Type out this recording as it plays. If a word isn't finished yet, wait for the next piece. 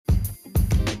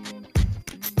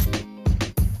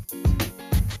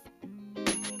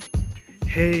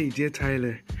Hey, dear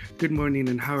Tyler. Good morning,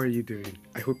 and how are you doing?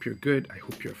 I hope you're good. I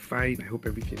hope you're fine. I hope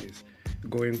everything is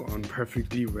going on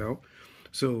perfectly well.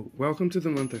 So, welcome to the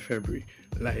month of February.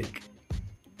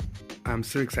 I'm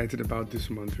so excited about this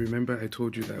month. Remember, I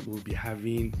told you that we'll be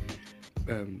having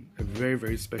a very,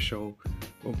 very special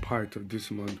part of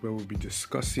this month where we'll be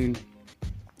discussing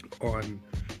on,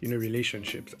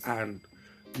 relationships. And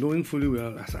knowing fully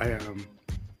well as I am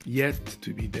yet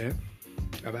to be there,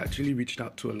 I've actually reached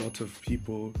out to a lot of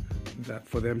people that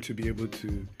for them to be able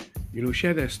to,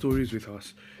 share their stories with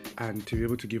us and to be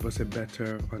able to give us a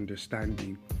better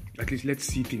understanding. At least let's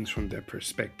see things from their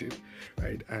perspective,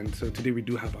 right? And so today we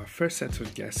do have our first set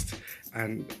of guests,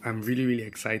 and I'm really, really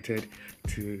excited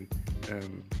to,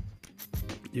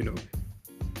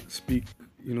 speak,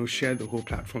 share the whole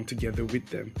platform together with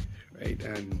them, right?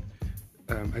 And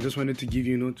I just wanted to give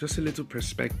you, just a little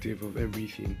perspective of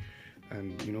everything.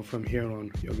 And, from here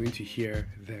on, you're going to hear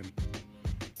them,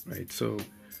 right? So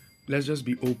let's just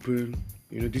be open.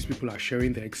 These people are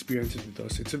sharing their experiences with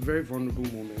us. It's a very vulnerable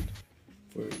moment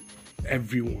for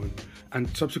everyone. And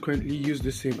subsequently use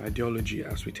the same ideology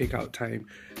as we take out time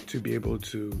to be able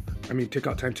to, take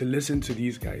out time to listen to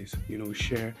these guys,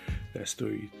 share their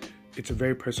stories. It's a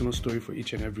very personal story for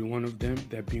each and every one of them.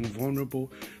 They're being vulnerable.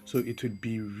 So it would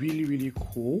be really, really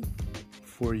cool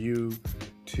for you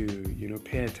to,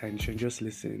 pay attention, just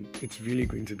listen. It's really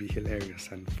going to be hilarious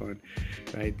and fun,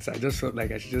 right? So I just felt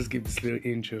like I should just give this little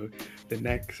intro. The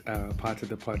next part of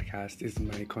the podcast is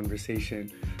my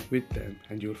conversation with them,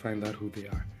 and you'll find out who they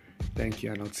are. Thank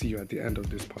you, and I'll see you at the end of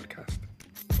this podcast.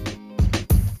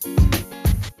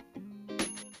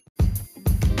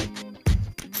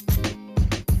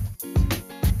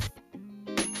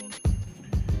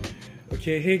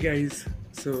 Okay, hey guys.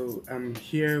 So I'm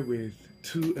here with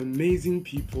two amazing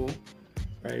people,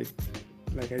 right?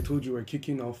 Like I told you, we're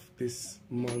kicking off this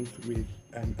month with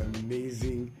an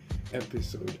amazing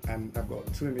episode, and I've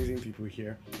got two amazing people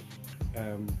here.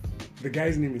 The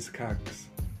guy's name is Kax.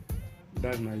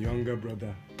 That's my younger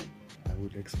brother. I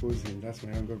would expose him. That's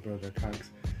my younger brother, Kax.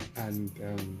 And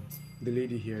the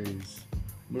lady here is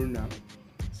Murna,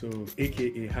 so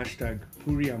aka hashtag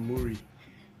Puri Amuri,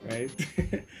 right?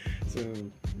 So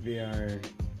they are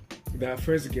our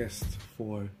first guest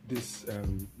for this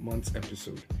month's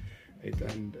episode, right?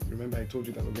 And remember, I told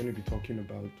you that we're going to be talking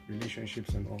about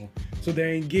relationships and all. So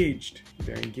they're engaged.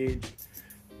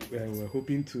 We're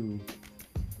hoping to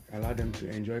allow them to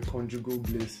enjoy conjugal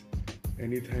bliss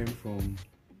anytime from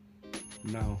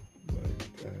now. But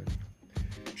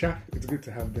it's good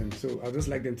to have them. So I'd just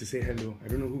like them to say hello. I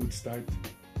don't know who would start.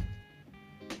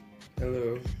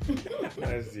 Hello.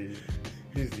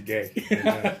 He's the guy.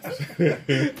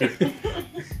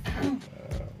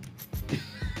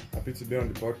 Happy to be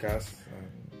on the podcast.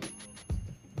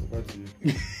 Over to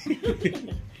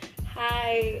you.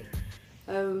 Hi,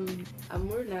 I'm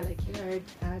Murna, like you heard,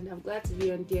 and I'm glad to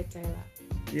be on Dear Tyler.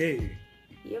 Yay.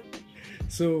 Yep.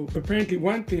 So apparently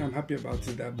one thing I'm happy about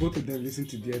is that both of them listen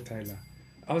to Dear Tyler.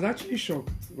 I was actually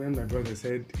shocked when my brother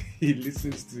said he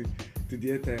listens to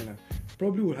Dear Tyler.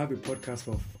 Probably will have a podcast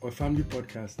of a family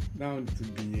podcast. Now to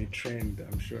be a trend,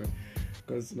 I'm sure.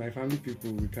 Because my family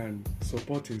people, we can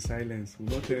support in silence.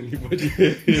 We'll not tell anybody.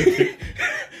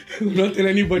 We'll not tell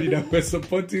anybody that we're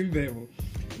supporting them.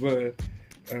 But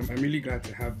I'm really glad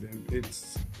to have them.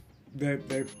 They're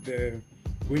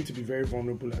going to be very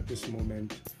vulnerable at this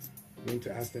moment. I'm going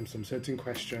to ask them some certain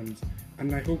questions,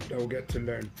 and I hope that we'll get to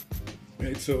learn.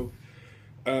 Right. So,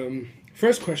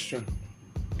 first question.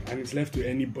 And it's left to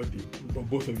anybody, but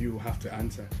both of you will have to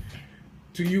answer.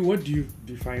 To you, what do you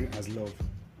define as love?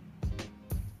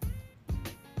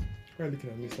 Why are you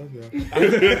looking at me? Stop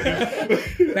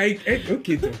there.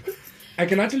 Okay, so I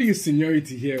can actually use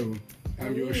seniority here.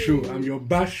 I'm your show. I'm your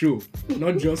bar show,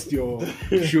 not just your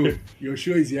show. Your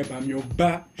show is here, but I'm your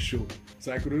bar show.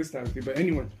 So I could always start with you, but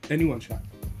anyone, chat.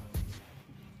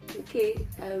 Okay.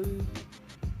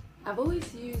 I've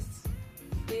always used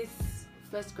this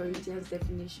 1 Corinthians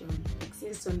definition, like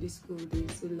since Sunday school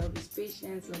days. So love is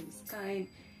patience, love is kind.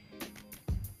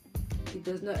 It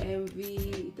does not envy,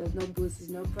 it does not boast, it's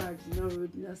not proud, it's not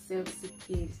rude, it's not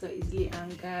self-seeking, it's not easily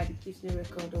angered, it keeps no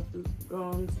record of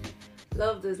wrongs.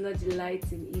 Love does not delight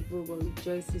in evil, but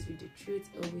rejoices with the truth,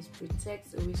 always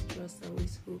protects, always trusts,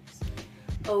 always hopes,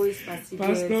 always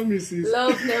perseveres. Pastor Mrs.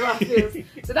 Love never fails.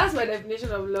 So that's my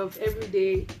definition of love, every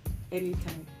day,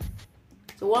 anytime.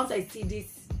 So once I see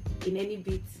this in any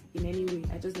bit, in any way,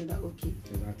 I just know that, okay,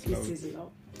 that's this love. is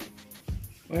love.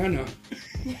 Oh, yeah, no.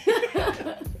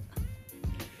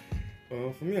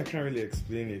 For me, I can't really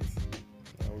explain it.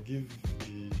 I'll give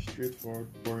the straightforward,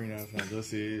 boring answer and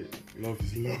just say love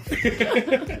is love.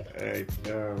 I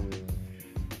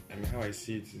mean, how I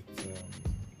see it,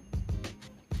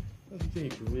 I don't think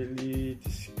you could really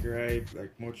describe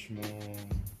like much more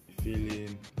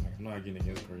feeling. Like, I'm not arguing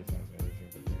against Corinthians or anything,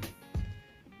 but then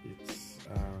it's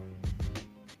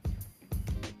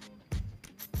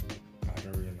I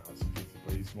don't really know how to put it,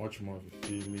 but it's much more of a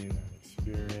feeling and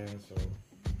experience of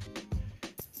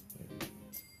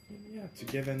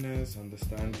togetherness,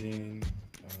 understanding.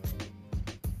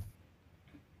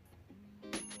 I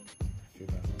feel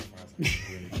that's as far as I'm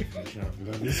doing the definition of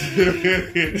love is.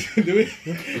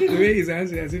 the way he's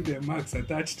answering as if there are marks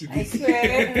attached to I this.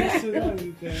 swear.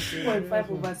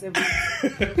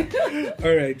 0.5/7.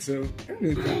 All right, so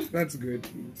that's good.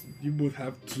 You both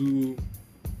have two,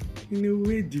 in a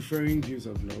way, differing views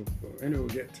of love. But anyway, we'll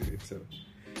get to it. So,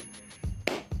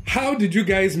 how did you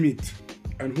guys meet,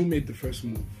 and who made the first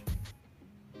move?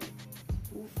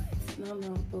 No,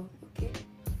 but okay.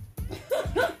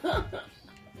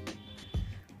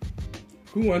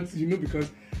 Who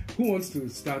wants to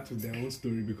start with their own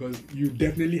story? Because you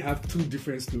definitely have two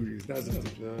different stories. That's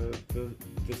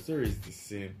the story is the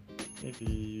same.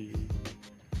 Maybe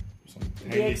some The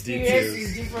tiny experience details.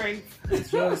 is different.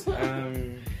 It's just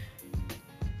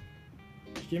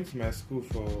she came to my school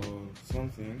for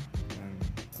something, and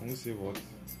I won't say what.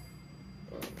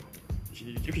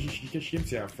 She came to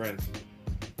see her friends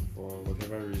for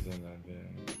whatever reason, and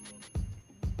then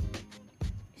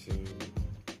so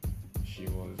she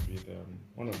was with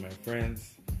one of my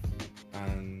friends,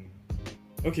 and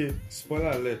okay,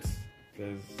 spoiler alert,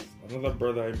 there's another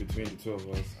brother in between the two of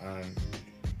us, and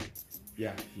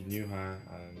yeah, he knew her,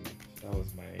 and that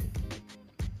was my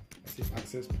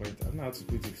access point. I don't know how to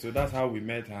put it. So that's how we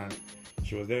met, and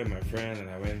she was there with my friend, and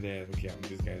I went there. Okay, I'm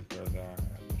this guy's brother.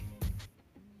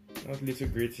 Not little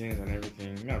greetings and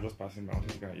everything. I was just passing by. I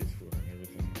wanted to go and eat food and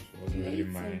everything. She wasn't really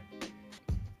mine.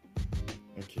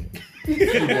 Okay.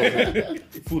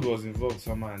 Food was involved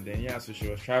somehow, and then so she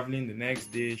was traveling the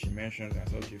next day. She mentioned, I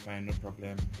said, okay, fine, no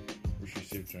problem. Wish you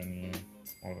safe journey,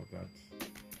 all of that.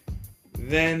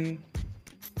 Then,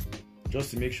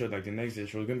 just to make sure, like the next day,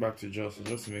 she was going back to Jos, so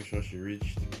just to make sure she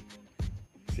reached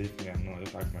safely and all, I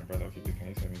just asked my brother, okay, can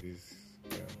you send me this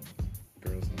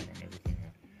girl's number and everything?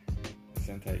 I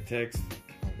sent her a text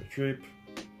of the trip.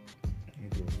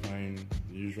 It was fine,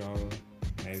 the usual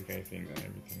nice guy things and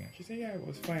everything. And she said, yeah, it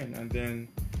was fine. And then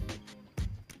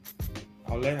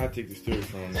I'll let her take the story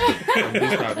from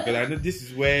this part, because I know this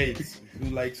is where it's who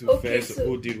likes who first,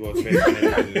 who did what first. And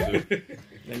everything. So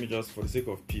let me just, for the sake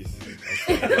of peace.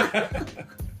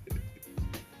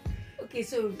 Okay,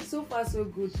 so far so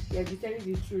good. Yeah, you're telling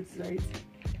the truth, right?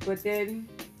 But then,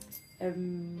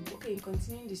 okay,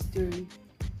 continuing the story.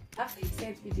 After he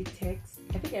sent me the text,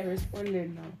 I think I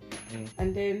responded now.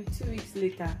 And then 2 weeks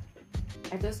later,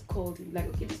 I just called him. Like,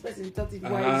 okay, this person thought it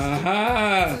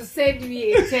wise to send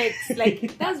me a text.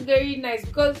 Like, that's very nice,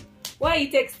 because why are you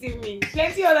texting me?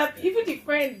 Plenty other, even the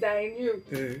friends that I knew,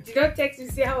 did not text me,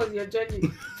 say, how was your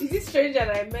journey? Is this stranger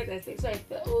that I met? I said, so I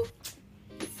thought, oh,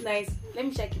 it's nice. Let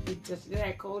me check it in touch. Then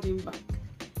I called him back.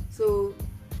 So,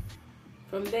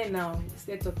 from there now, we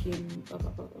started talking,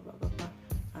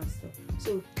 and stuff.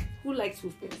 So, who likes who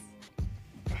first?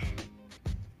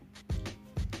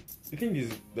 The thing is,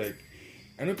 like,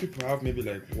 I know people have maybe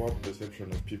like warped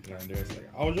perception of people, and they're like,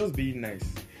 I was just being nice.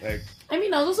 Like, I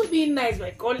mean, I was also being nice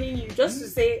by calling you just to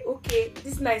say, okay,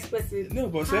 this nice person. No,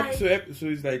 but so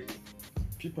it's like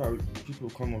people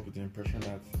come up with the impression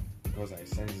that because I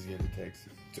sent this girl a text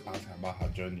to ask her about her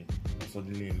journey, I'm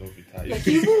suddenly in love with her. Like,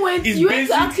 you even went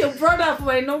to ask your brother for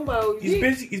my number.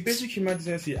 It's basic human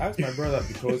decency. Ask my brother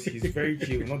because he's very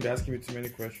chill, not be asking me too many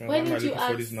questions. Why didn't you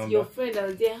ask your friend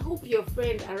out there? I hope your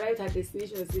friend arrived at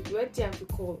destination. So where do you have to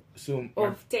call? So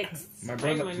text. My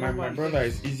brother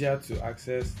is easier to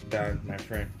access than my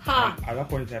friend. At that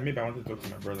point in time, maybe I wanted to talk to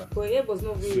my brother. But he was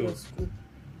not very in school.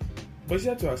 But it's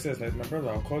easier to access. Like my brother,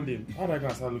 I'll call him. How do I go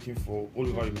and start looking for all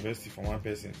over university for one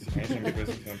person? Can you send me the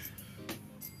person?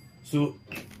 So,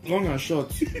 long and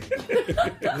short,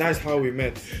 that's how we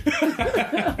met.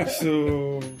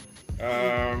 So,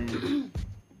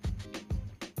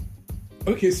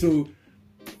 okay, so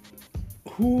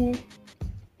who?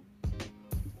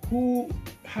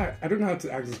 I don't know how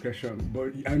to ask this question,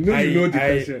 but I know you know the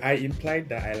question. I implied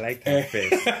that I liked her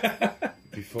first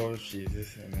before she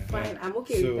this. Fine, I'm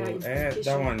okay with that.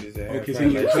 That one is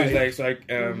okay. So like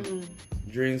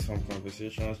during some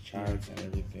conversations, chats and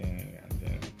everything, and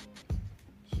then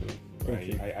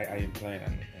I implied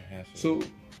and so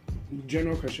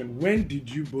general question: when did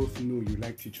you both know you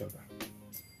liked each other?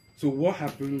 So what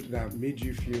happened that made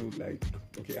you feel like,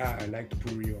 okay, I liked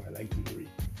Puri or I liked Muri?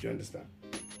 Do you understand?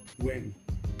 When?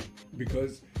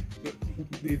 Because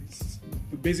it's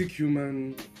the basic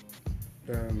human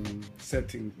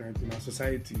setting, right, in our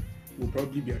society will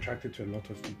probably be attracted to a lot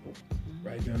of people,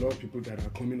 right? There are a lot of people that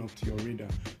are coming up to your radar.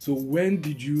 So when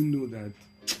did you know that,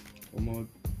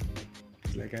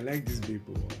 it's like, I like this babe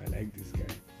or I like this guy?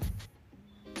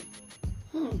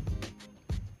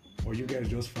 Or you guys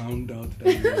just found out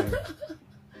that you were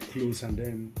close and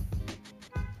then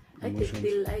emotions? I think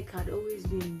the like had always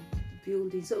been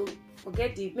building. So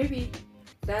maybe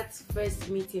that first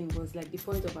meeting was like the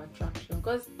point of attraction.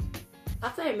 Because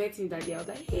after I met him that day, I was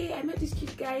like, hey, I met this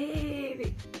cute guy,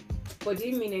 hey. But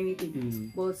didn't mean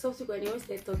anything. But subsequently, when we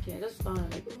started talking, I just found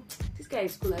out like, oh, this guy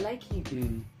is cool, I like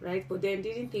him, right? But then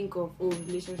didn't think of,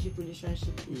 relationship.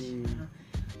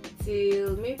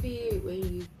 Till maybe when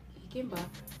he came back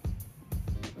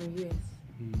from US.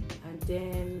 And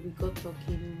then we got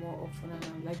talking more often, and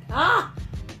I'm like,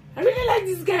 I really like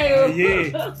this guy.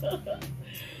 Yeah.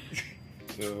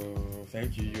 So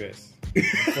thank you, US.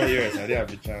 For US, I didn't have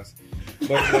the chance.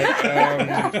 But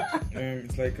like,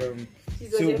 it's like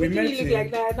so we met him. Look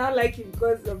like that. I not like him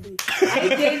because of the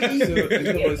identity. So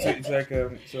it's like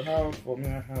so how for me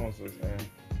how was it?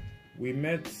 We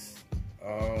met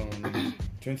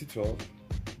 2012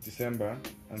 December,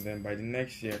 and then by the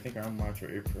next year, I think around March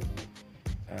or April,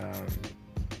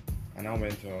 and I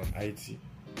went on IT.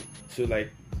 So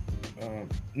like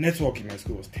networking in my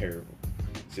school was terrible.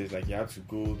 So it's like you had to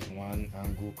go to one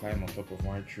angle, climb on top of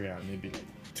one tree, and maybe like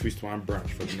twist one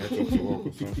branch for the network to work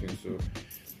or something. So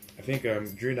I think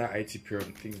during that IT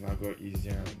period, things now got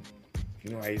easier. If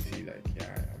you know IT, like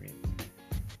I mean,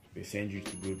 they send you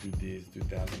to go do this, do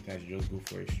that. Sometimes you just go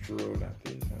for a stroll, and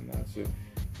this and that. So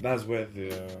that's where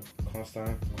the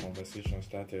constant conversation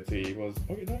started. So it was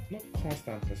not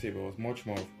constant per se, but it was much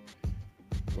more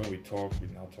when we talk, we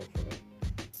now talk for like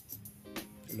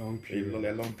long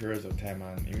periods of time,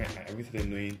 and we started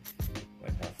knowing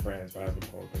like our friends, whatever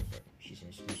called, because like, she's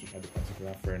in school, so she had a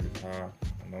particular friend with her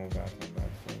and all that and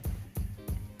that. So.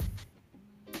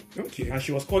 Okay. And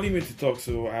she was calling me to talk,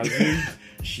 so I assumed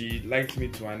she liked me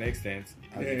to an extent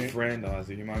as a friend or as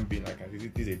a human being. Like, this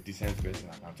is a decent person,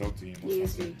 I can talk to him. Or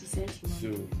yes, something. A decent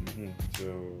human. So,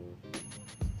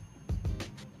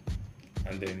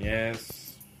 and then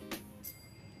yes,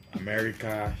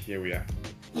 America, here we are.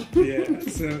 Yeah,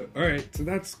 so alright, so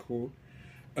that's cool.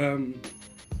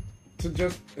 So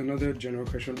just another general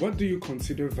question. What do you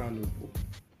consider valuable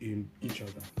in each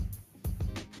other?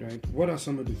 Right? What are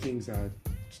some of the things that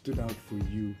stood out for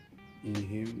you in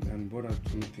him, and what are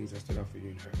some of the things that stood out for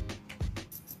you in her?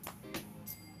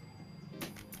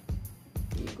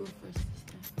 You go first this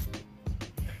time.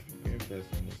 Going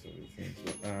first on most of the things.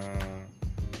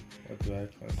 What do I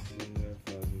consider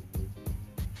valuable?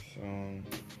 So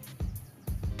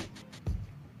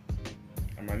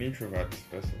I'm an introvert,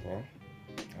 first of all.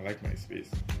 I like my space.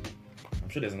 I'm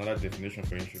sure there's another definition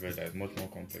for introvert that is much more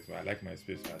complex, but I like my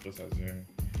space. So I just assume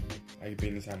I like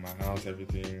being inside my house,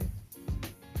 everything.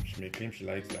 She may claim she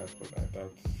likes that, but I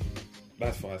doubt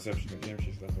that's for herself. She may claim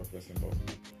she's that for a person, but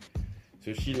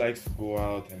so she likes to go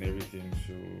out and everything.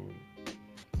 So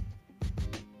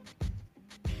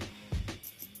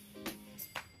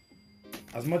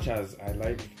as much as I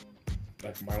like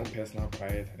my own personal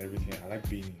quiet and everything, I like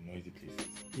being in noisy places.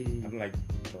 I don't like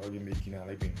probably making. I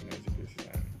like being in noisy places.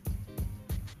 And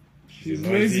she's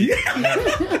noisy.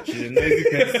 She's a noisy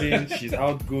person. She's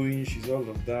outgoing. She's all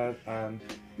of that. And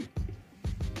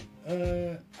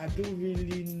I don't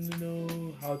really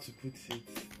know how to put it.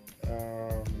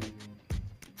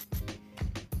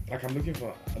 Like I'm looking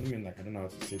for. I don't mean like I don't know how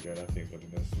to say the other things, but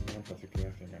there's one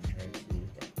particular thing I'm trying to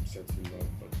settle on.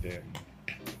 But then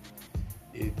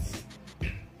it's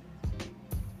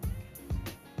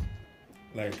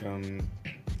like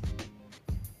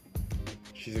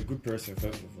she's a good person,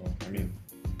 first of all. I mean,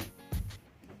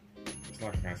 it's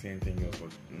not like I can say anything else,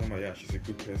 but normally, yeah, she's a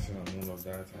good person and all of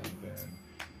that, and then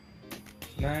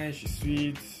she's nice, she's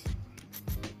sweet,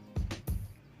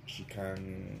 she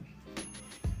can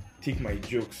take my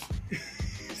jokes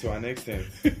to an extent.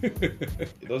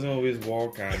 It doesn't always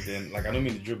work, and then like I don't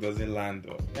mean the joke doesn't land,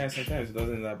 or sometimes it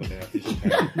doesn't land, but then at least she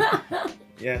can.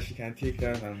 Yeah, she can take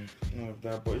that and all of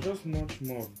that, but it's just much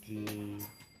more of the.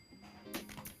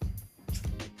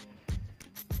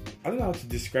 I don't know how to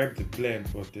describe the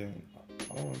blend, but then I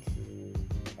don't want to.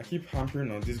 I keep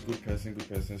hampering on this good person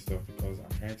stuff because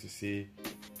I'm trying to say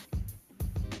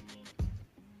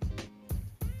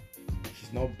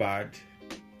she's not bad,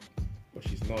 but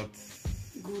she's not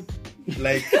good.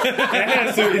 Like, so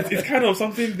it's kind of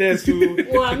something there. So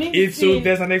Well, I mean,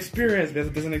 there's an experience.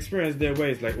 There's an experience there where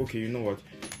it's like, okay, you know what,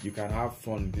 you can have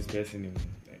fun with this person in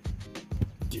like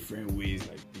different ways.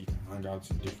 Like you can hang out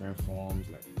in different forms.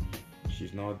 Like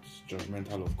she's not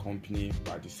judgmental of company,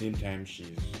 but at the same time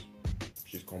she's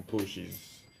composed.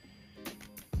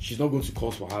 She's not going to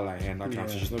cause wahala here and that kind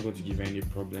of, she's not going to give any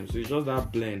problems. So it's just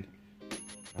that blend.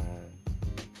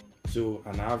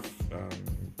 And I have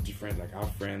different, like I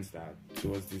have friends that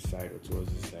towards this side or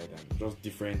towards this side, and just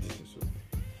different. So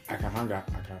I can hang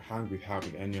with her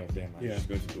with any of them, and she's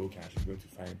going to be okay, and she's going to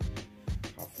find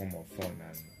her form of fun.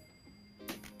 And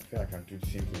I feel I can do the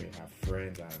same thing with her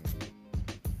friends and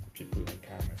people like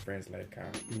her, my friends like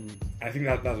her. I think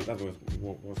that was something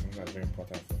that's very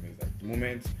important for me. Is like the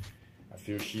moment I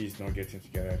feel she's not getting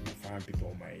together with my family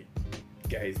people, my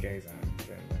guys and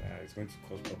friends, it's going to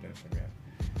cause problems for me.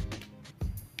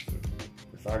 So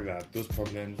the fact that those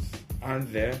problems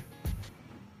aren't there,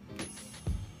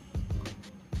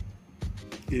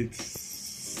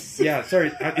 it's an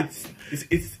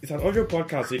audio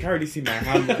podcast, so you can't really see my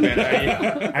hand movement.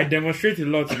 I demonstrate a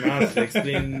lot in my hands to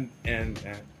explain, and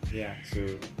so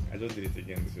I just did it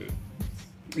again. So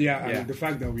and the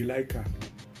fact that we like her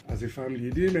as a family.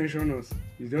 You didn't mention us.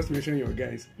 You just mentioned your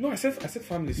guys. No, I said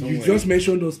family somewhere. You just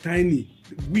mentioned us tiny.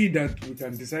 We can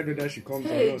decide whether she comes or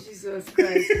not. Jesus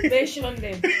Christ. Mention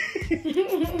them.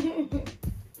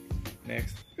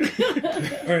 Next.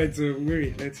 Alright, so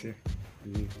Mary, let's hear.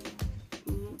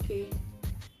 Okay.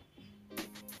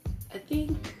 I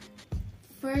think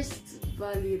first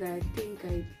value that I think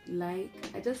I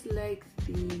just like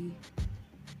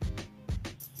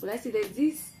there's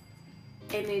this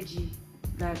energy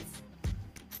that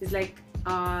is like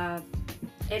our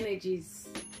energies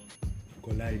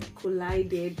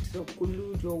collided or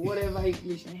collude or whatever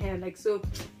English I had. Like, so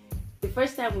the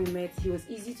first time we met, he was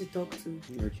easy to talk to.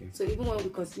 Okay. So even when we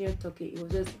continued talking, it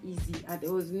was just easy, and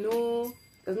there was no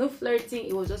flirting.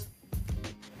 It was just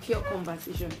pure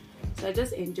conversation. So I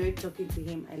just enjoyed talking to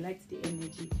him. I liked the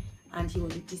energy, and he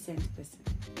was a decent person.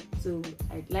 So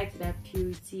I liked that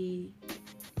purity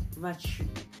virtue.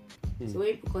 So when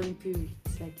people call him purity,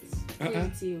 it's like it's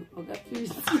purity or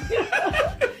purity.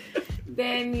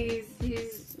 Then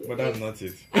he's. But that's not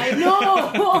it. I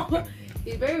know.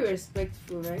 He's very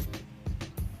respectful, right?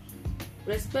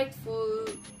 Respectful,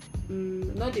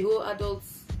 not the whole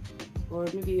adults, or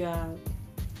maybe you are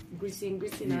greeting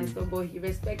and stuff, but he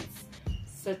respects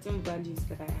certain values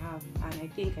that I have, and I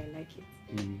think I like it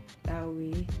that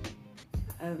way.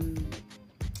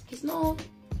 He's not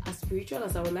as spiritual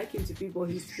as I would like him to be, but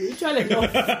he's spiritual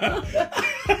enough.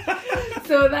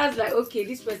 So that's like, okay,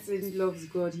 this person loves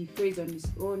God, he prays on his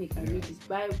own, he can read his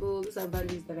Bible. Those are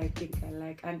values that I think I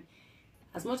like. And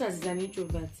as much as he's an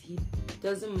introvert, he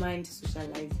doesn't mind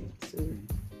socializing. So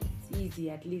it's easy,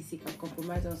 at least he can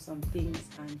compromise on some things,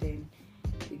 and then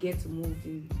we get to move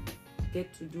in,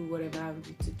 get to do whatever we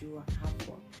need to do and have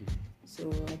fun.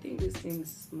 So I think those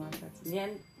things matter to me.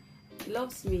 And he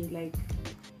loves me, like,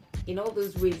 in all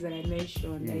those ways that I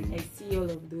mentioned. I see all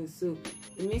of those. So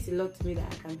it means a lot to me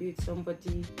that I can be with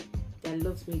somebody that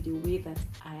loves me the way that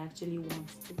I actually want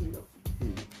to be loved.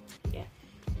 Yeah.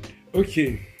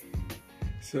 Okay.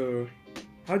 So,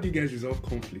 how do you guys resolve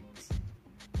conflicts?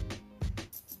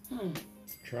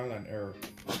 Trial and error.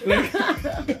 Trial and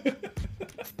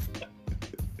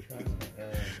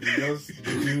error. You just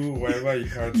do whatever you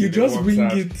can. You just wing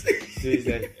it. So it's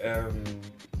like,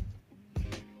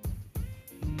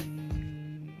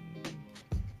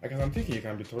 because I'm thinking you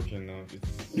can be talking now.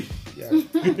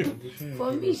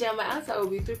 For me, my answer will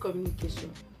be through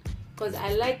communication. Because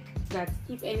I like that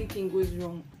if anything goes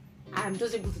wrong, I'm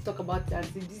just able to talk about it and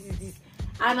say this is this.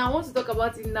 And I want to talk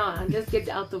about it now and just get it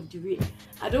out of the way.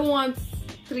 I don't want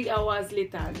 3 hours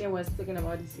later and then we're talking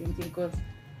about the same thing, because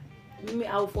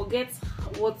I'll forget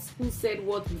who said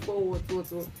what before what.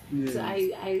 Yeah. So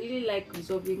I really like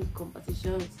resolving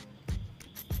conversations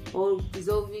or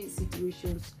resolving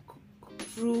situations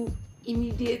through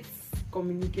immediate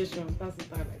communication. That's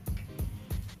what I like.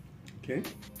 Okay.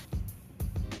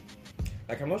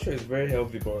 Like, I'm not sure it's very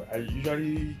healthy, but I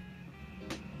usually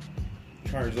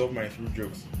try and resolve mine through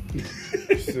jokes.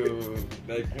 So,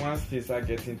 like, once things start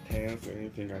getting tense or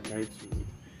anything, I try to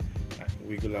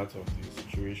wiggle out of the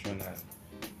situation, and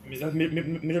I mean, that's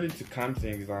merely to calm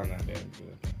things down, and then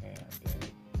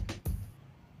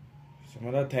some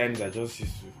other times I just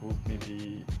used to hope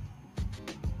maybe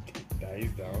it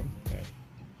dies down.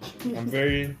 I'm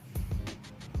very,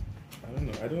 I don't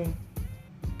know,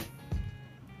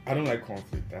 I don't like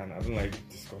conflict, and I don't like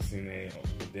discussing it,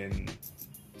 but then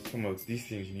some of these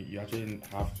things you actually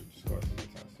have to discuss it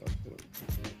and stuff.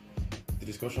 So the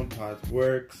discussion part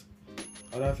works.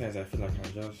 Other times I feel like I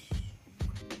just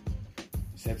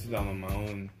settle down on my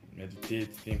own,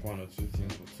 meditate, think one or two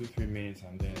things for 2-3 minutes,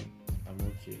 and then I'm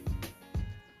okay.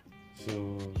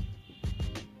 So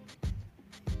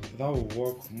that will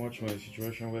work much more in a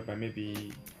situation whereby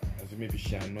maybe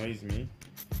she annoys me,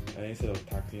 and instead of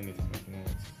tackling it, I'm like, you know,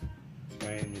 it's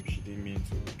fine. Maybe she didn't mean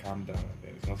to calm down, and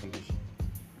then it's not something she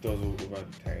does over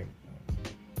the time.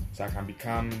 So I can be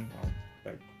calm,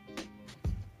 like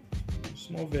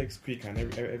small vex quick, and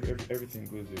everything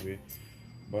goes away.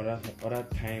 But other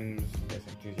times, there's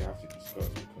some things you have to discuss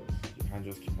because you can't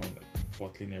just keep on like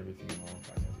bottling everything up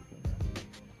and everything.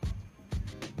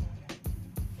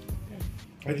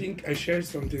 I think I shared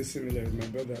something similar with my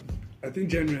brother. I think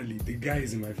generally the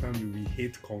guys in my family, we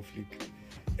hate conflict.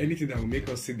 Anything that will make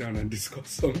us sit down and discuss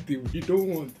something we don't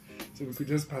want, so we could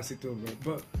just pass it over.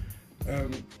 But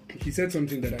he said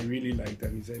something that I really liked,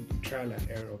 and he said trial and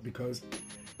error, because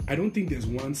I don't think there's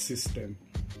one system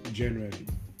generally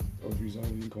of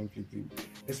resolving conflict,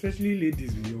 especially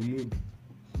ladies with your mood.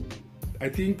 I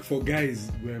think for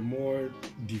guys, we're more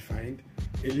defined.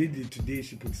 A lady today,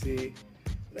 she could say,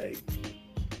 like,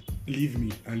 leave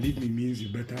me, and leave me means you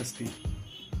better stay.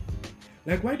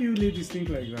 Like, why do you ladies think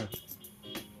like that?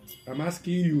 I'm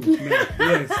asking you, man.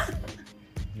 Yes.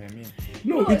 I mean,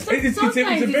 no, it's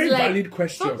a very valid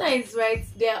question. Sometimes, right,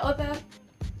 there are other,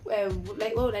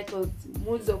 like, what would I call it,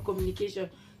 modes of communication.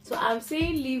 So I'm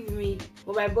saying leave me,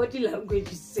 but my body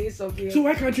language is saying something else. So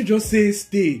why can't you just say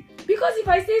stay? Because if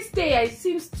I say stay, it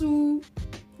seems too,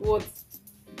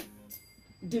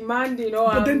 demanding,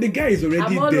 or but then the guy is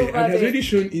already there and has already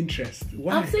shown interest.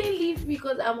 Why? I'm saying leave me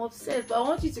because I'm obsessed, but I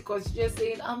want you to consider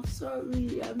saying I'm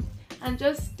sorry, and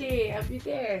just stay. I'll be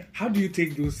there. How do you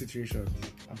take those situations?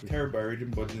 I'm terrible at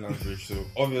reading body language, so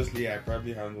obviously I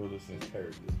probably handle those things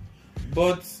terribly.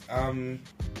 But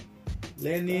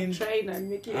learning, I'm trying and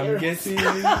making I'm errors. getting.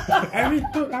 I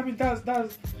mean that's how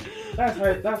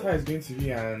it's going to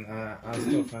be and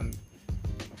stuff.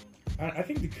 And I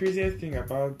think the craziest thing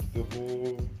about the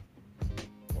whole,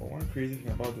 or one crazy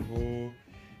thing about the whole,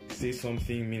 say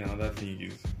something mean another thing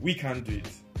is we can't do it.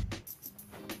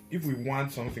 If we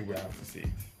want something, we have to say it.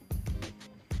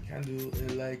 Can't do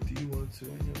like, do you want to?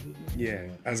 Any of those? Yeah,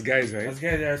 as guys, right? As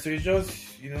guys, yeah. So it's just,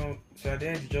 so at the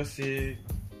end you just say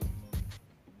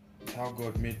it's how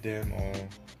God made them, or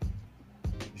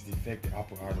it's the effect the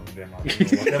apple had on them. I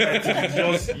don't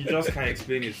know, whatever. you just can't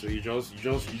explain it, so you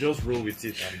just roll with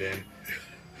it, and then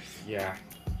yeah.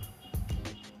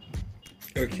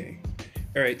 Okay,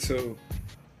 all right. So,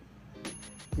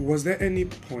 was there any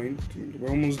point? We're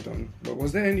almost done. But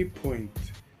was there any point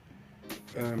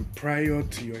prior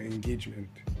to your engagement,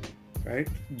 right,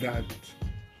 that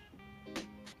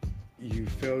you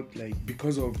felt like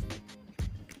because of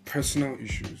personal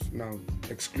issues, now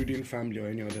excluding family or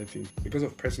any other thing, because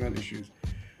of personal issues,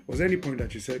 was there any point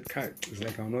that you said, Kai, it's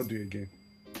like I'll not do it again?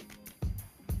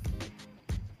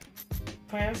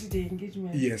 Prior to the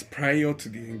engagement? Yes, prior to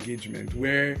the engagement,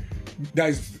 where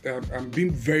I'm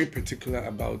being very particular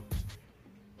about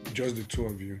just the two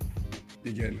of you,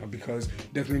 again, because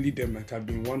definitely there might have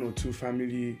been one or two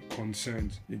family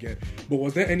concerns, you get. But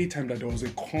was there any time that there was a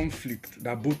conflict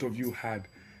that both of you had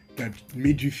that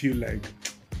made you feel like,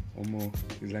 oh more,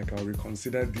 it's like I'll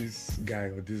reconsider this guy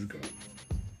or this girl?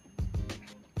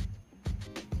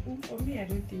 For me, I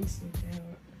don't think so. There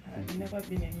had never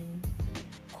been any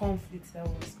conflict that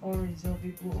was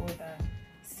unresolvable or that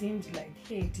seemed like,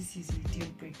 hey, this is a deal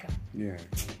breaker. Yeah.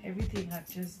 Everything had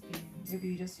just been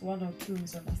maybe just one or two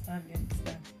misunderstandings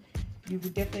that you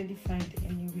would definitely find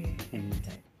anywhere,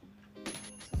 anytime.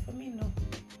 So for me, no.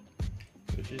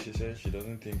 So she said she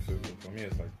doesn't think so. But for me,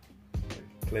 it's like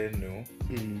clear no.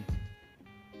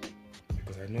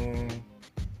 Because I know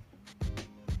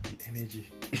the energy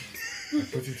I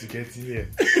put it to get here.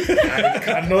 I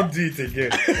cannot do it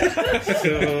again.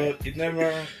 So it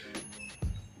never.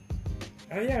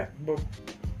 Yeah, but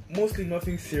mostly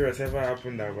nothing serious ever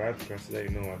happened that we had to consider, you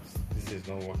know what, this is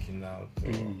not working out.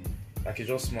 Or, like it's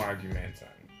just small arguments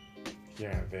and here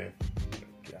and there,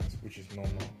 yes, which is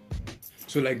normal.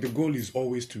 So like the goal is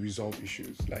always to resolve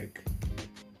issues. Like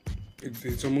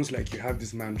it's almost like you have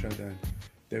this mantra that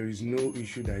there is no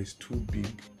issue that is too big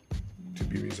to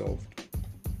be resolved.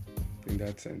 In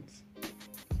that sense.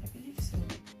 I believe so.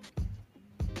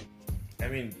 I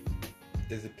mean,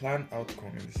 there's a planned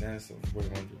outcome in the sense of where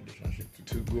you want the relationship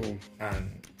to go,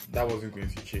 and that wasn't going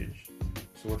to change.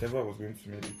 So whatever was going to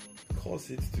maybe cause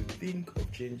it to think of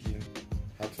changing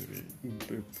had to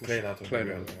be cleared out of the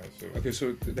way. So okay,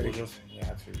 so we just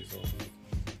had to resolve.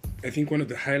 I think one of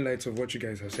the highlights of what you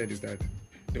guys have said is that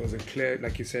there was a clear,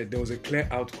 like you said, there was a clear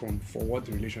outcome for what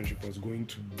the relationship was going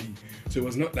to be. So it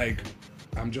was not like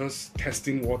I'm just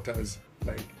testing waters.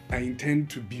 Like, I intend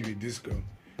to be with this girl.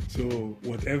 So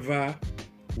whatever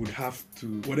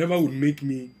would make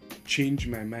me change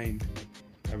my mind,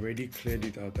 I've already cleared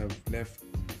it out. I've left.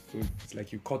 So it's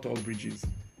like you cut all bridges.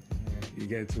 You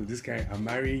get, so this guy, I'm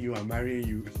marrying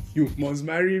you. You must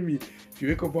marry me. If you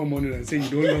wake up one morning and say you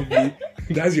don't love me,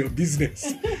 that's your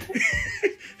business.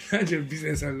 That's your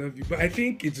business. I love you. But I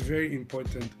think it's very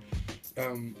important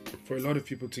for a lot of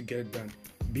people to get that.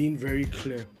 Being very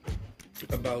clear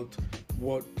about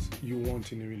what you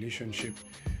want in a relationship.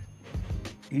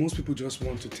 Most people just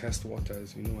want to test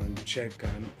waters, and check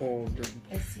and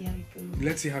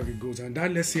let's see how it goes. And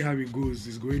that let's see how it goes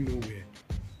is going nowhere.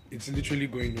 It's literally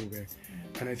going nowhere.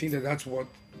 And I think that's what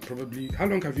probably... How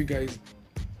long have you guys,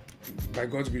 by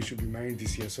God's grace, should be married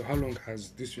this year? So how long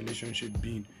has this relationship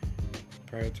been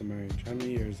prior to marriage? How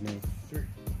many years now? 3.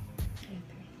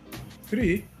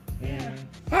 3? Yeah.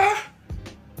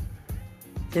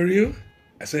 For real?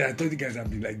 So I thought you guys have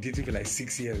been dating for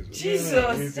 6 years.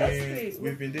 Jesus,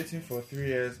 we've been dating for 3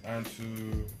 years, and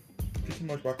to pretty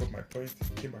much back up my point,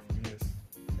 came back from years.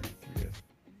 3 years.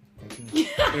 Continue.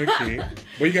 Okay.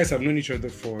 But you guys have known each other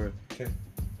for 10.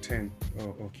 10.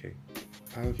 Oh, okay.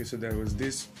 Okay, so there was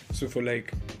this. So for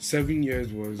 7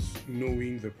 years was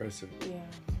knowing the person. Yeah.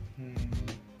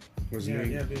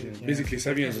 Basically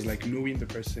 7 years was knowing the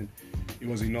person. It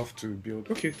was enough to build.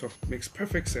 Okay, so makes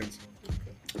perfect sense.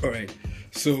 All right.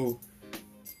 So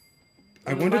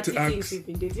I wanted to ask. We've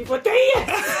been dating for 10 years.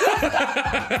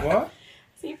 What?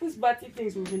 People's batty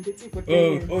things we've been dating for 10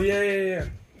 years. Oh yeah.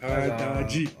 Our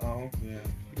G. Yeah.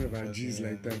 Our G's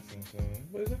like that.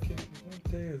 But it's okay.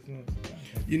 It's not 10 years,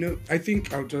 no. I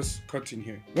think I'll just cut in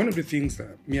here. One of the things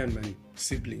that me and my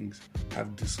siblings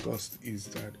have discussed is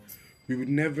that we would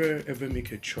never ever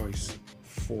make a choice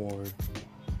for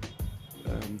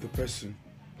the person.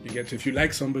 You get to, if you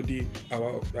like somebody,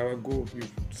 our goal,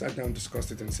 we've sat down,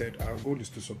 discussed it, and said our goal is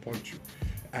to support you.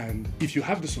 And if you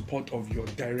have the support of your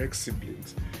direct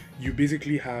siblings, you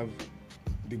basically have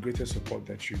the greatest support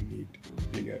that you need.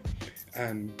 You get?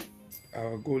 And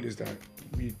our goal is that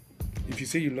if you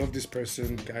say you love this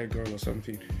person, guy, girl, or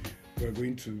something, we're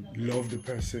going to love the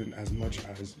person as much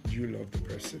as you love the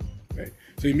person, right?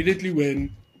 So immediately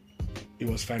when it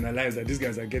was finalized that these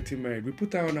guys are getting married, we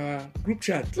put her on our group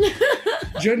chat.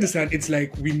 Do you understand? It's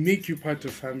like we make you part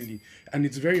of family, and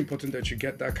it's very important that you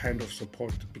get that kind of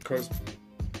support, because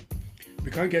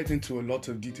we can't get into a lot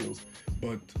of details,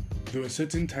 but there were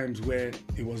certain times where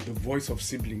it was the voice of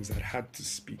siblings that had to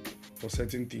speak for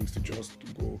certain things to just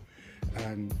go.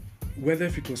 And whether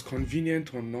if it was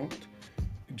convenient or not,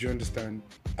 do you understand?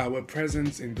 Our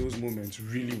presence in those moments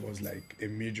really was a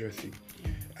major thing.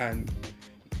 And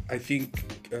I think,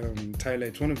 Tyler,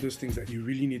 it's one of those things that you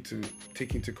really need to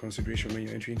take into consideration when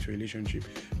you're entering into a relationship.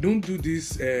 Don't do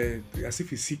this as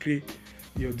if it's secret.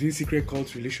 You're doing secret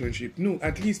cult relationship. No,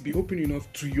 at least be open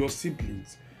enough to your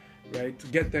siblings, right? To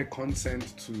get their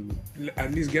consent, to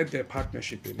at least get their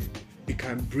partnership in it. It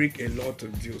can break a lot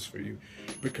of deals for you.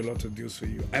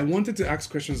 I wanted to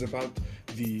ask questions about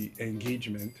the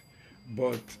engagement,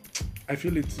 but I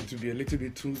feel it to be a little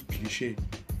bit too cliche.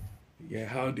 Yeah,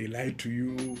 how they lied to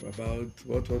you about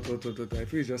what. I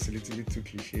feel it's just a little bit too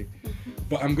cliche.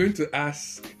 But I'm going to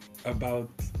ask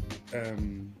about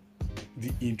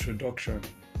the introduction.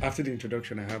 After the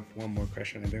introduction, I have one more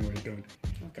question and then we're done.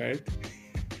 Okay. Right?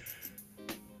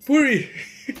 Puri,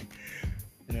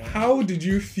 How did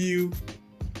you feel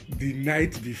the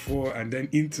night before and then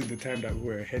into the time that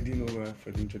we were heading over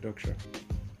for the introduction?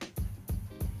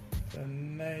 The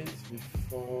night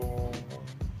before,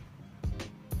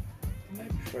 I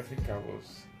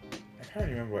can't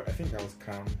remember. I think I was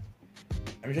calm.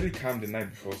 I'm usually calm the night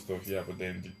before stuff, but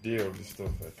then the day of the stuff,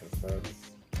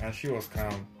 and she was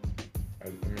calm.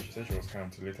 She said she was calm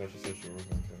till later. She said she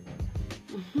wasn't.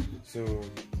 So,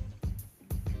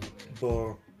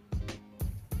 but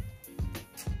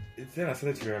then I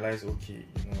started to realize, okay,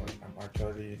 I'm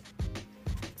actually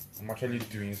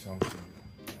doing something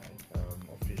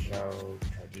official,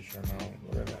 traditional,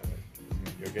 whatever.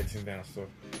 You're getting there and stuff.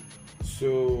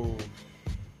 So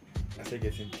I started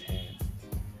getting tense.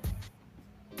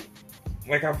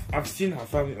 I've seen her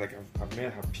family, I've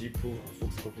met her people, her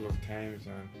folks a couple of times,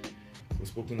 and we've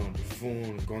spoken on the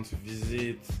phone, we've gone to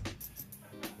visit.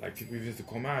 People even to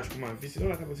come and visit, all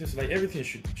that type of thing. So everything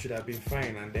should have been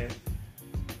fine. And then,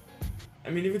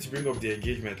 even to bring up the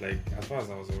engagement, as far as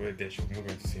I was aware there, she was not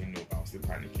going to say no, but I was still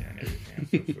panicking and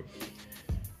everything.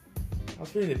 And so was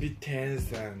feeling a bit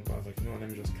tense, and I was like, no, let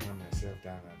me just calm myself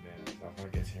down. And then I was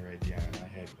not getting ready, and I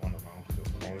heard one of my uncles was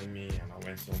calling me, and I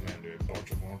went somewhere, and there were a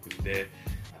bunch of uncles there,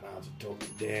 and I had to talk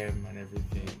to them and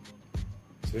everything.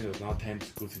 So it was now time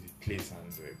to go to the place,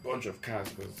 and there were a bunch of cars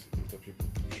because a lot of people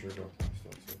showed up and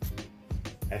stuff.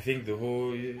 So I think the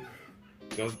whole,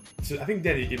 I think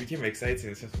then it became exciting in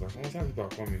the sense of like, some people are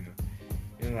coming,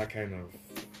 that kind of,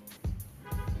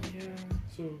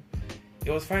 so it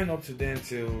was fine up to then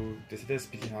till they started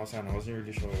speaking Hausa, and I wasn't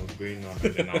really sure what was going on,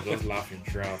 and then I was just laughing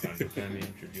throughout and just let me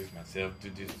introduce myself, do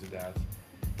this, do that,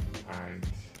 and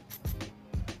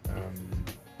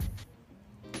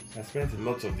I spent a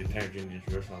lot of the time during the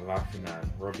introduction laughing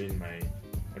and rubbing my,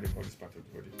 what do you call this part of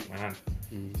the body? My hand.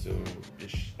 So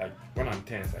it's like when I'm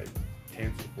tense, I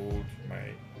tend to hold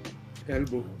my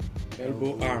elbow,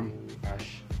 arm,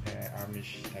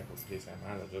 armish type of place, and my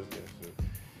hands are just there. So,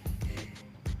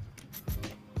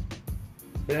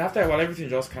 but then after a while, everything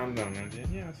just calmed down, and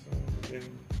then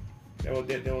so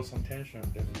then there was some tension.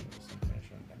 Definitely was some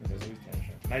tension. I mean, there's always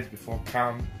tension. Nights before,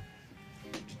 calm.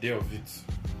 The day of it,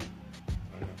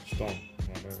 storm,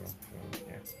 whatever. So,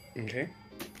 yeah. Okay.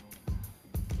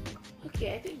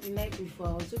 Okay, I think the night before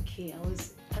I was okay. I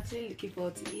was actually looking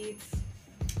forward to it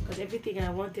because everything I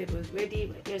wanted was ready.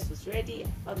 My dress was ready. I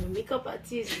found my makeup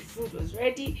artist. The food was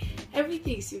ready.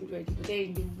 Everything seemed ready. But then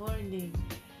in the morning,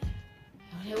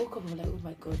 when I woke up, I'm like, oh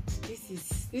my god, this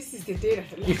is the day that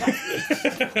I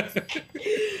like.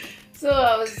 So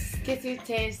I was getting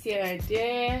tense here and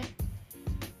there.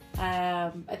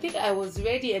 I think I was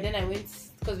ready, and then I went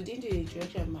because we didn't do the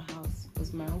introduction at my house. It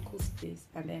was my uncle's place,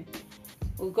 and then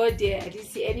we got there. I didn't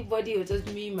see anybody. It was just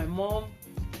me, my mom,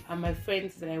 and my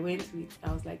friends that I went with.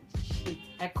 I was like, shit.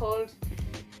 I called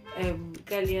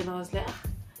Gali, and I was like,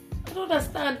 I don't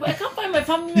understand, but I can't find my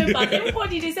family members.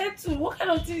 Everybody, they said to, what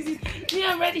kind of thing is this? Me,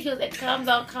 I'm ready. She was like, calm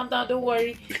down, don't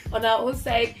worry. On our own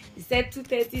side, he said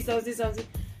 2:30, something.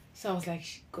 So I was like,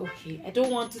 okay, I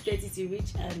don't want 2:30 to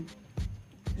reach, and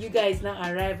you guys now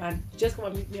arrive and just come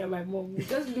and meet me and my mom. We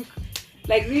just look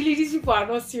like really these people are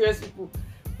not serious people.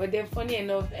 But then funny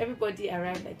enough, everybody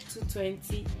arrived like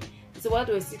 2:20. So while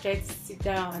they were still trying to sit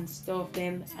down and stuff,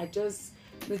 then I just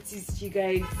noticed you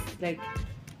guys, like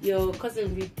your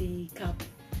cousin with the cap.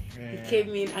 He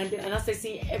came in, and then I started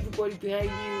seeing everybody behind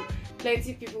you,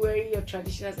 plenty of people wearing your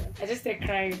traditional. I just started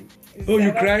crying. Oh,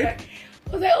 you cried?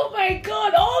 I was like, oh my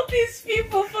god, all these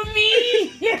people for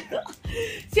me.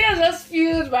 Tears just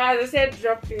filled my eyes. I said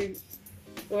dropping.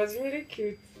 It was really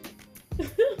cute.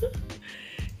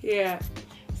 Yeah.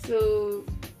 So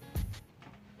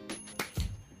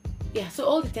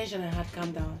all the tension I had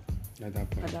calmed down at that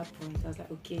point. I was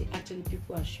like, okay, actually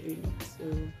people are showing up, so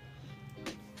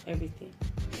everything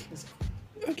was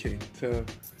cool. Okay, so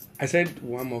I said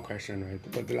one more question, right?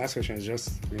 But the last question is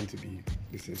just going to be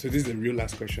this thing. So this is the real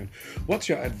last question. What's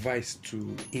your advice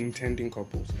to intending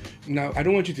couples? Now, I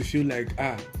don't want you to feel like,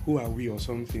 who are we or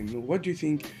something. No, what do you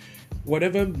think,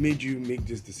 whatever made you make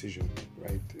this decision,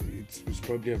 right? It's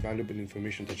probably a valuable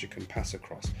information that you can pass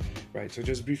across, right? So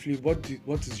just briefly,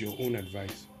 what is your own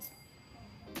advice?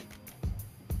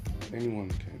 Anyone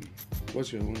can.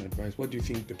 What's your own advice? What do you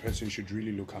think the person should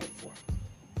really look out for?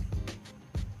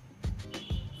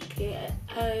 Okay,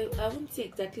 I won't say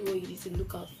exactly what you need to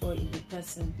look out for in the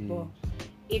person, but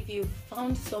if you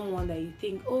found someone that you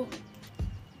think,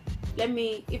 let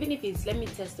me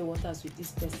test the waters with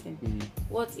this person.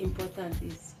 What's important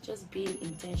is just being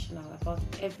intentional about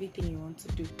everything you want to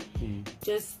do.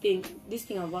 Just think, this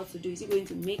thing I'm about to do, is it going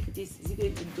to make this? Is it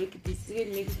going to break this? Is it going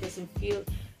to make this person feel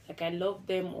like I love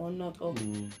them or not? Or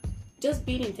just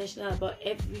being intentional about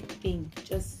everything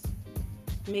just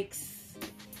makes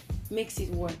it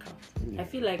work out. I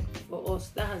feel like for us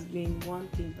that has been one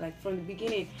thing. Like from the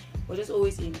beginning, we're just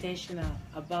always intentional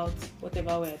about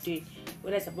whatever we're doing.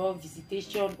 Whether it's about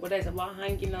visitation, whether it's about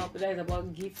hanging out, whether it's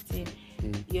about gifting.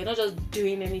 You're not just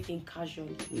doing anything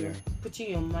casually. You're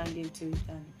putting your mind into it,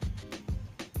 and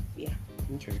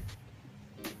Okay.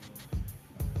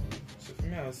 So for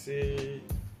me, I'll say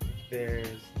there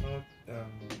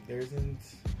isn't,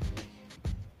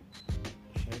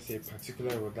 should I say,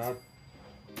 particular or that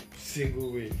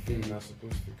single way things are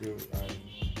supposed to go.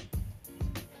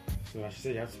 So I should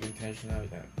say you have to be intentional.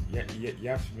 That you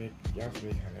have to make an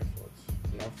effort.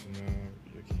 You have to know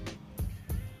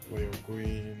where you're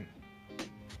going.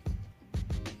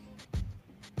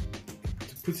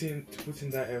 To put in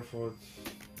that effort,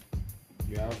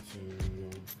 you have to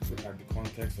look at the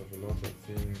context of a lot of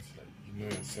things. Like you know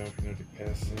yourself, you know the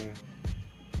person.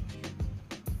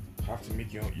 You have to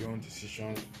make your own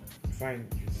decisions. Fine,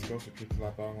 you discuss with people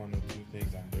about one or two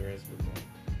things and the rest, but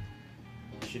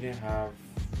you shouldn't have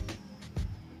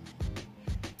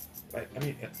like, I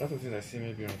mean, a lot of things I see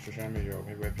maybe on social media or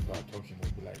maybe where people are talking,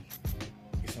 they'll be like,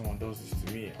 if someone does this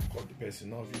to me, I'll cut the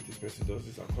person off. If this person does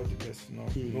this, I'll cut the person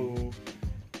off. No.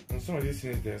 And some of these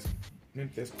things,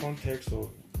 there's context or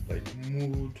like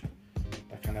mood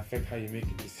that can affect how you make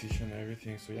a decision and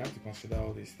everything. So you have to consider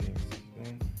all these things. You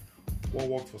don't, what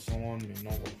worked for someone may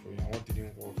not work for you, and what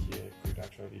didn't work here could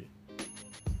actually.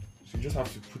 So you just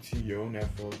have to put in your own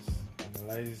efforts,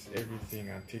 analyze everything,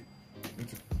 and take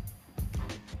into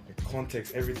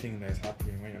context everything that is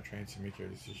happening when you're trying to make your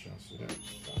decisions, so that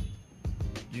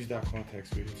use that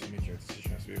context really to make your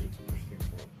decisions, be able to push things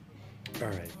forward. All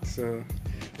right, so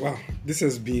wow, this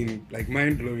has been like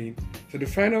mind-blowing. So the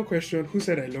final question, who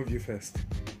said I love you first?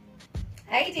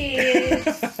 I did.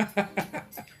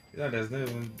 There's not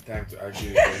even time to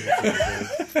argue.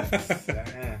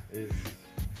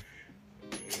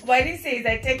 Why did you say it?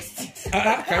 I texted.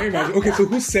 Can you imagine? Okay, so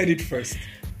who said it first?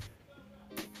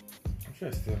 I'm sure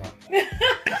it's still not.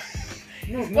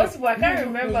 Possible, I can't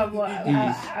remember, but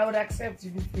I would accept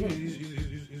you. No,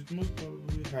 it's most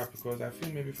probably her, because I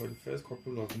feel maybe for the first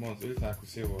couple of months, the only thing I could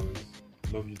say was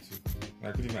love you too.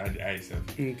 I couldn't even add the I itself.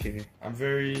 Okay. I'm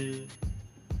very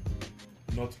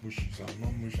not mushy, so I'm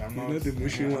not mushy. I'm not the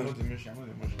mushy one. I'm not the mushy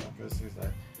one person. Is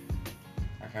like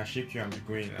I can shake you and be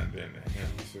going, and then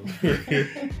so.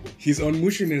 His on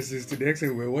mushiness is to the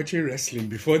extent we're watching wrestling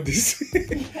before this.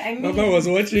 I mean, Papa was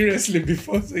watching wrestling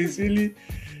before, so it's really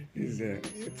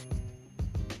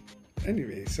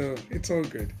anyway, so it's all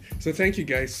good. So thank you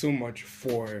guys so much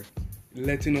for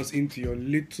letting us into your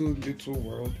little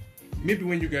world. Maybe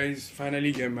when you guys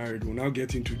finally get married, we'll now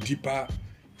get into deeper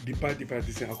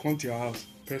this thing. I'll come to your house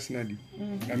personally.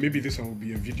 And maybe this one will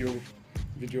be a video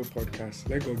podcast.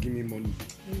 Let God give me money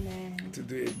to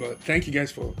do it. But thank you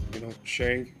guys for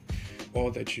sharing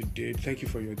all that you did. Thank you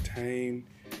for your time.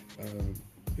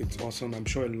 It's awesome. I'm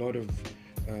sure a lot of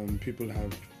people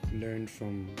have learned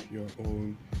from your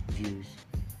own views,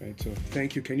 right? So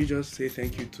thank you. Can you just say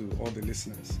thank you to all the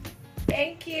listeners?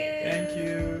 Thank you.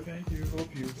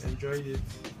 Hope you enjoyed it.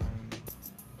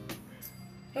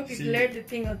 Hope you learned a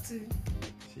thing or two.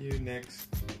 See you next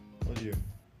audio.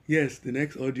 Yes, the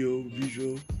next audio,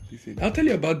 visual. Listen, I'll tell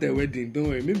you about their wedding. Don't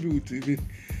worry. Maybe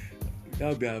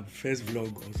that'll be our first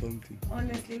vlog or something.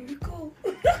 Honestly, it'll be cool.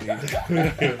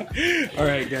 All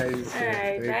right, guys. All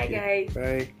right, bye, guys.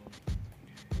 Bye.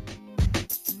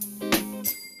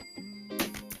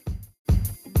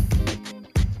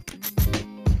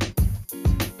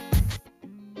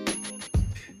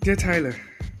 Dear Tyler,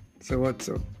 so what's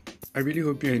up? I really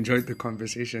hope you enjoyed the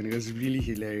conversation. It was really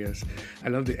hilarious. I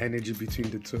love the energy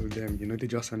between the two of them. They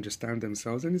just understand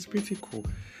themselves, and it's pretty cool.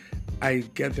 I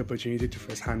get the opportunity to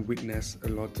firsthand witness a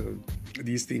lot of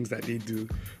these things that they do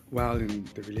while in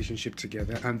the relationship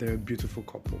together, and they're a beautiful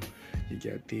couple.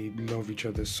 They love each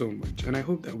other so much, and I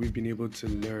hope that we've been able to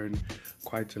learn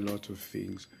quite a lot of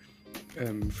things.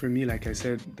 For me, like I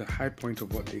said, the high point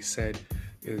of what they said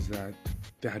is that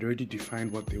they had already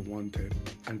defined what they wanted,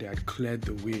 and they had cleared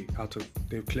the way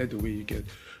you get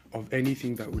of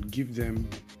anything that would give them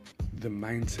the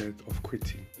mindset of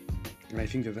quitting. And I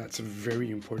think that that's a very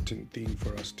important thing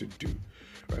for us to do,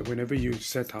 right? Whenever you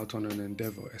set out on an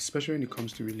endeavor, especially when it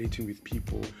comes to relating with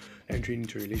people, entering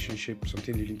into a relationship,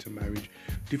 something leading to marriage,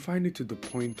 define it to the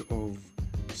point of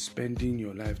spending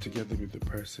your life together with the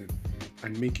person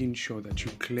and making sure that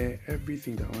you clear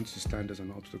everything that wants to stand as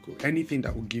an obstacle, anything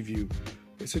that will give you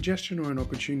a suggestion or an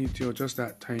opportunity or just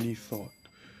that tiny thought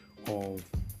of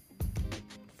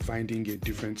finding a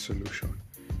different solution,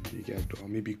 or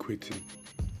maybe quitting.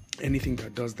 Anything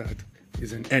that does that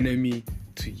is an enemy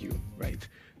to you, right?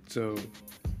 So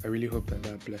I really hope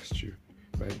that blessed you,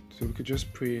 right? So we could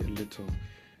just pray a little.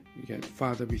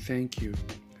 Father, we thank you.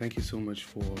 Thank you so much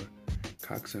for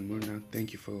Kax and Murna.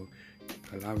 Thank you for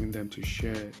allowing them to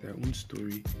share their own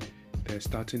story. They're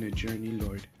starting a journey,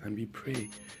 Lord, and we pray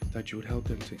that you would help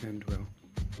them to end well.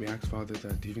 We ask, Father,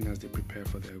 that even as they prepare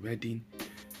for their wedding,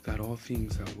 that all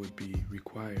things that would be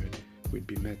required would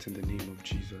be met in the name of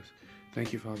Jesus.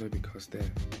 Thank you, Father, because their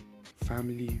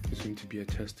family is going to be a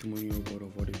testimony, oh God,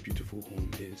 of what a beautiful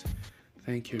home is.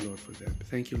 Thank you, Lord, for them.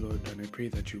 Thank you, Lord, and I pray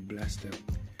that you bless them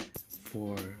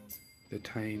for the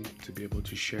time to be able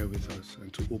to share with us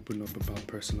and to open up about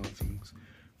personal things.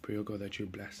 Pray, oh God, that you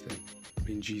bless them.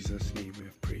 In Jesus' name we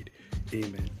have prayed.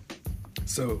 Amen.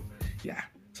 So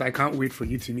I can't wait for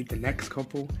you to meet the next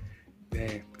couple.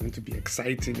 They're going to be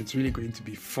exciting. It's really going to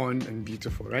be fun and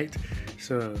beautiful, right?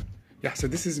 So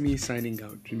this is me signing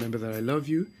out. Remember that I love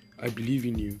you, I believe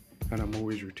in you, and I'm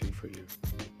always rooting for you.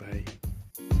 Bye.